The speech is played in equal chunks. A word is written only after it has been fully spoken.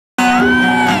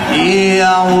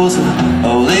was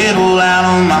a little out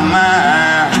of my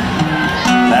mind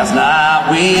last night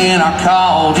when I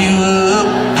called you up.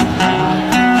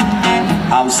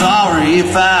 I'm sorry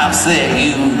if I upset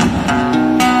you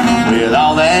with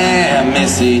all that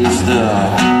messy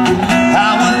stuff.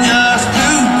 I was just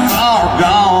too far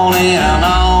gone and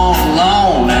all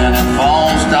alone, and the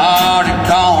phone started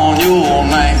calling your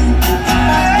name.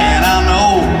 And I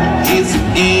know it's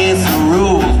against the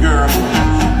rules, girl,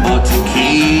 but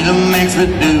tequila makes me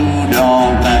do